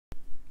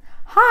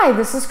Hi,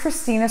 this is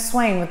Christina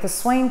Swain with the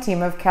Swain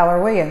team of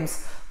Keller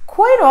Williams.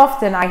 Quite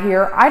often I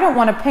hear, I don't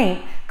want to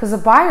paint because a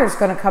buyer's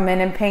going to come in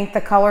and paint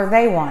the color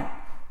they want.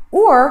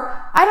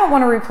 Or, I don't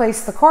want to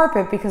replace the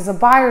carpet because a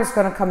buyer's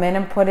going to come in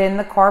and put in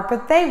the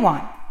carpet they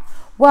want.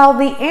 Well,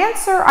 the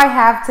answer I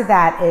have to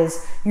that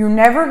is you're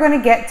never going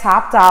to get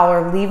top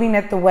dollar leaving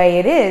it the way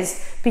it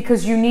is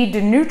because you need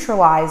to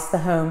neutralize the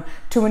home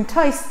to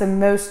entice the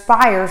most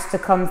buyers to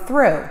come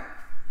through.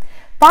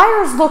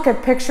 Buyers look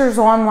at pictures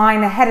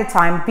online ahead of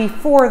time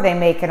before they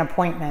make an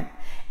appointment.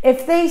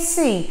 If they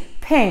see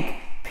pink,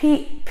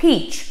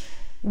 peach,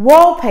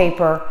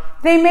 wallpaper,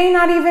 they may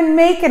not even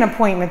make an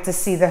appointment to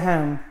see the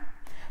home.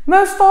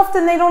 Most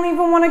often they don't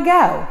even want to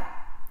go.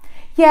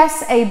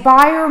 Yes, a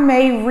buyer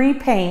may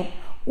repaint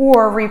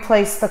or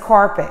replace the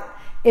carpet.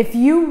 If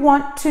you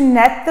want to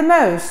net the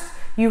most,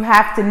 you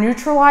have to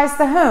neutralize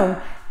the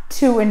home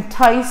to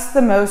entice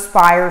the most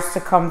buyers to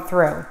come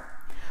through.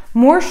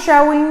 More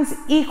showings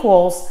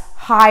equals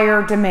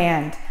higher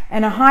demand,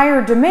 and a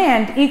higher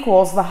demand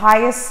equals the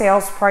highest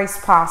sales price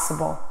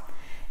possible.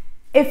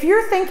 If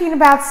you're thinking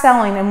about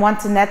selling and want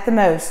to net the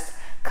most,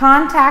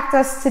 contact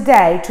us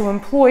today to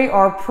employ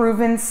our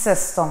proven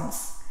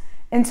systems.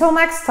 Until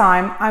next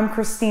time, I'm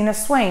Christina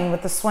Swain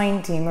with the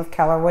Swain team of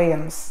Keller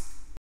Williams.